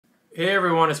Hey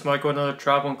everyone, it's Mike with another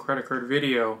travel and credit card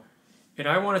video. And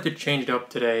I wanted to change it up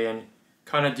today and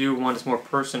kind of do one that's more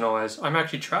personal, as I'm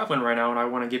actually traveling right now and I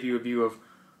want to give you a view of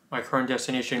my current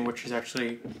destination, which is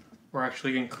we're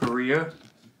actually in Korea,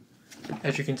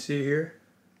 as you can see here.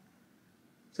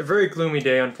 It's a very gloomy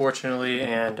day, unfortunately,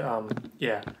 and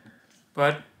yeah.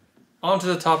 But on to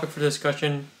the topic for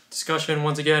discussion.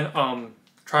 Once again,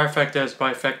 trifectas,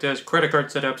 bifectas, credit card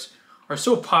setups are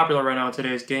so popular right now in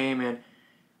today's game, and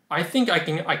I think I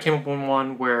came up with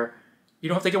one where you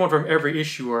don't have to get one from every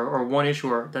issuer or one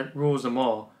issuer that rules them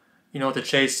all. You know, the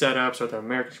Chase setups or the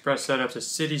American Express setups, the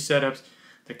Citi setups,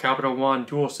 the Capital One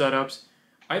dual setups.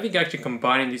 I think actually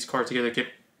combining these cards together to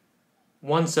get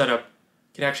one setup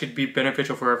can actually be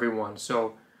beneficial for everyone.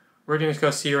 So we're going to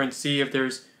discuss here and see if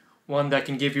there's one that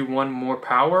can give you one more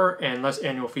power and less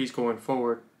annual fees going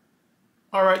forward.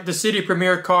 Alright, the Citi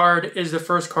Premier card is the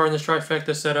first card in this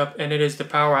trifecta setup, and it is the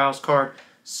powerhouse card,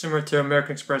 similar to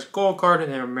American Express Gold card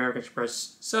and the American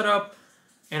Express setup.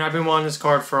 And I've been wanting this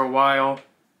card for a while,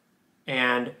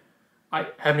 and I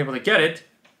haven't been able to get it.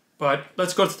 But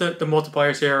let's go to the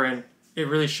multipliers here, and it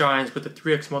really shines with the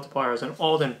 3x multipliers and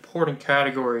all the important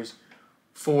categories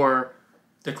for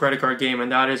the credit card game,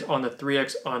 and that is on the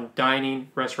 3x on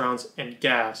dining, restaurants, and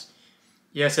gas.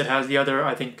 Yes, it has the other,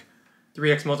 I think,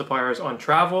 3x multipliers on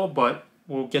travel, but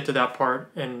we'll get to that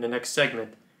part in the next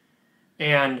segment.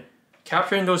 And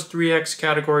capturing those 3x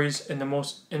categories in the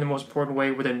most important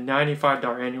way with a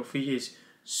 $95 annual fee is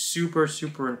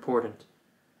super important.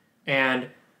 And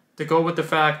to go with the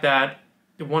fact that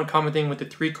the one common thing with the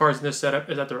 3 cards in this setup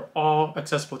is that they're all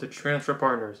accessible to transfer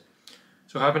partners.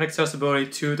 So having accessibility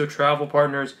to the travel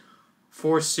partners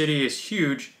for Citi is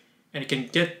huge, and it can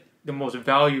get the most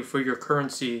value for your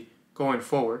currency going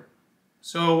forward.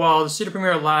 So while the Citi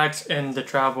Premier lacks in the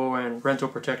travel and rental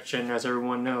protection, as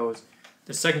everyone knows,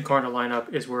 the second card in the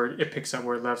lineup is where it picks up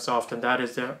where it left off, and that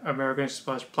is the American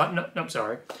Express Platinum. No, I'm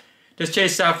sorry. This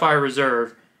Chase Sapphire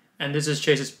Reserve, and this is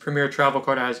Chase's premier travel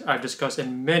card, as I've discussed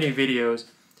in many videos.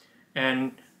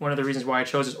 And one of the reasons why I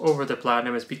chose this over the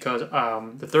Platinum is because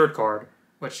the third card,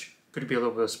 which could be a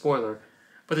little bit of a spoiler,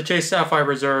 but the Chase Sapphire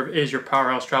Reserve is your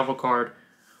powerhouse travel card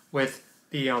with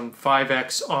the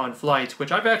 5x on flights,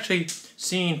 which I've actually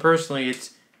seen personally.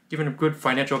 It's given a good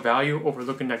financial value over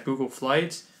looking at Google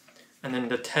Flights. And then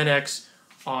the 10x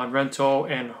on rental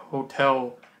and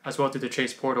hotel as well through the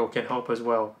Chase portal can help as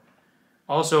well.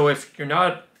 Also, if you're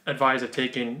not advised of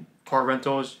taking car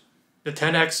rentals, the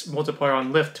 10x multiplier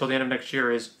on Lyft till the end of next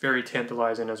year is very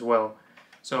tantalizing as well.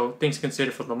 So things to consider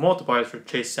for the multipliers for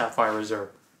Chase Sapphire Reserve.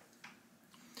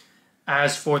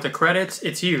 As for the credits,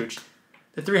 it's huge.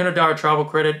 The $300 travel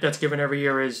credit that's given every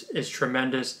year is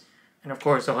tremendous. And of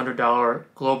course, the $100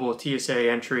 global TSA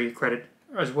entry credit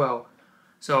as well.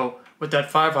 So with that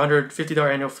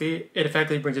 $550 annual fee, it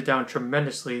effectively brings it down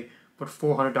tremendously with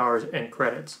 $400 in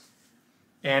credits.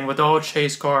 And with all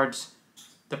Chase cards,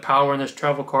 the power in this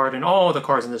travel card and all the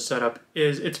cards in this setup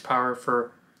is its power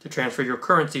to transfer your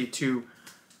currency to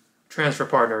transfer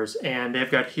partners. And they've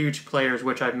got huge players,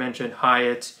 which I've mentioned,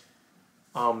 Hyatt,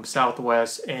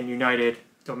 Southwest, and United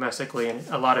domestically, and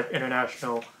a lot of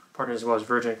international partners as well as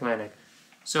Virgin Atlantic.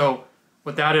 So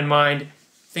with that in mind,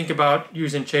 think about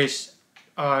using Chase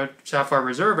Sapphire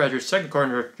Reserve as your second card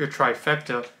in your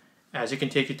trifecta, as it can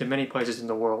take you to many places in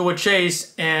the world. So with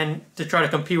Chase, and to try to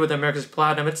compete with America's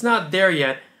Platinum, it's not there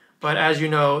yet, but as you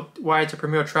know, why it's a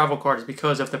premier travel card is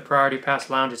because of the Priority Pass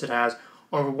lounges it has,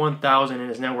 over 1,000 in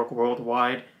its network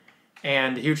worldwide.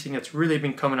 And the huge thing that's really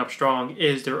been coming up strong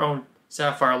is their own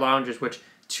Sapphire lounges, which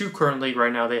 2 currently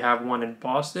right now. They have one in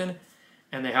Boston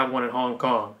and they have one in Hong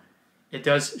Kong. It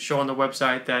does show on the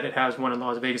website that it has one in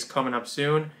Las Vegas coming up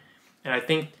soon. And I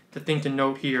think the thing to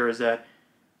note here is that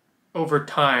over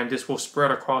time, this will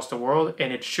spread across the world,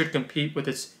 and it should compete with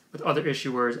other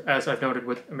issuers, as I've noted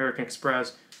with American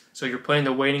Express. So you're playing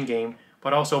the waiting game,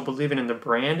 but also believing in the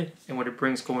brand and what it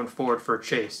brings going forward for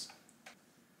Chase.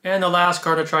 And the last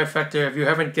card of Trifecta, if you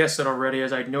haven't guessed it already,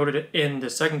 as I noted it in the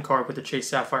second card with the Chase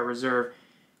Sapphire Reserve,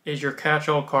 is your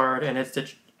catch-all card, and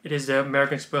it is the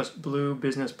American Express Blue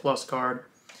Business Plus card.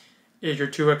 It is your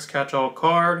 2x catch-all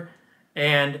card,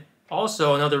 and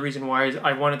also, another reason why is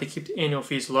I wanted to keep the annual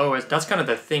fees low, as that's kind of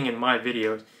the thing in my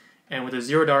videos. And with a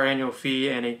 $0 annual fee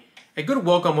and a good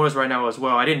welcome bonus right now as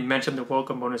well. I didn't mention the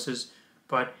welcome bonuses,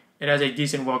 but it has a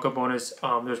decent welcome bonus.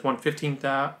 There's one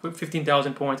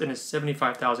 15,000 points and a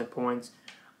 75,000 points.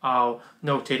 I'll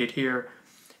notate it here,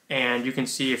 and you can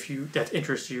see if that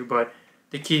interests you. But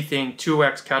the key thing,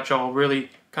 2x catch-all really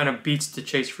kind of beats the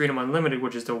Chase Freedom Unlimited,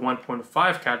 which is the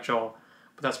 1.5 catch-all,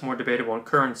 but that's more debatable in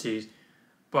currencies.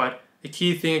 But the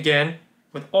key thing again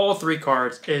with all three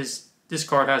cards is this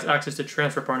card has access to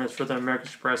transfer partners for the American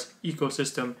Express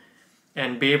ecosystem,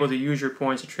 and be able to use your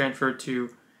points to transfer to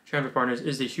transfer partners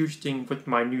is the huge thing with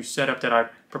my new setup that I'm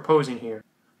proposing here.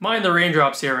 Mind the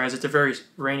raindrops here, as it's a very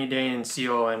rainy day in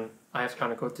Seoul and I have to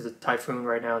kind of go through the typhoon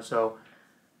right now, so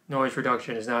noise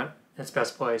reduction is not its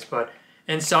best place. But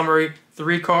in summary,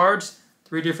 3 cards,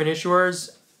 3 different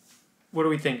issuers. What do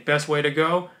we think? Best way to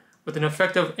go? With an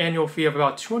effective annual fee of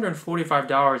about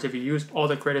 $245 if you use all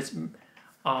the credits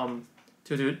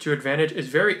to advantage, is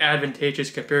very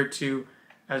advantageous compared to,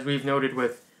 as we've noted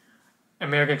with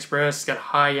American Express, it's got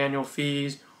high annual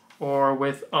fees, or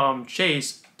with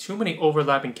Chase, too many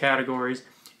overlapping categories,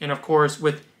 and of course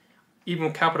with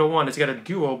even Capital One, it's got a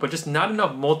duo, but just not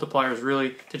enough multipliers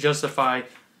really to justify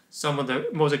some of the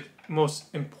most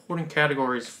important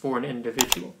categories for an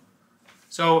individual.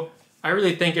 So I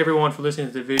really thank everyone for listening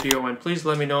to the video, and please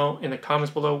let me know in the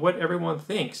comments below what everyone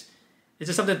thinks. Is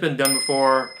this something that's been done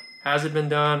before? Has it been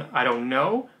done? I don't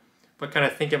know, but kind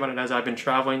of think about it as I've been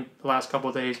traveling the last couple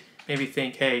of days. Maybe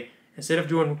think, hey, instead of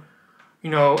doing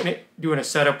a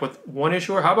setup with one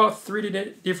issuer, how about 3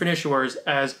 different issuers,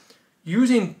 as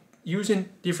using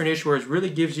different issuers really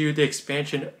gives you the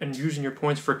expansion and using your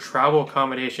points for travel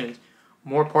accommodations,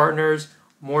 more partners,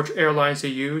 more airlines to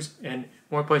use, and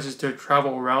more places to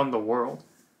travel around the world.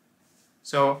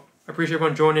 So I appreciate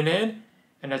everyone joining in,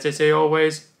 and as I say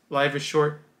always, life is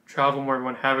short, travel more,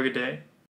 everyone. Have a good day.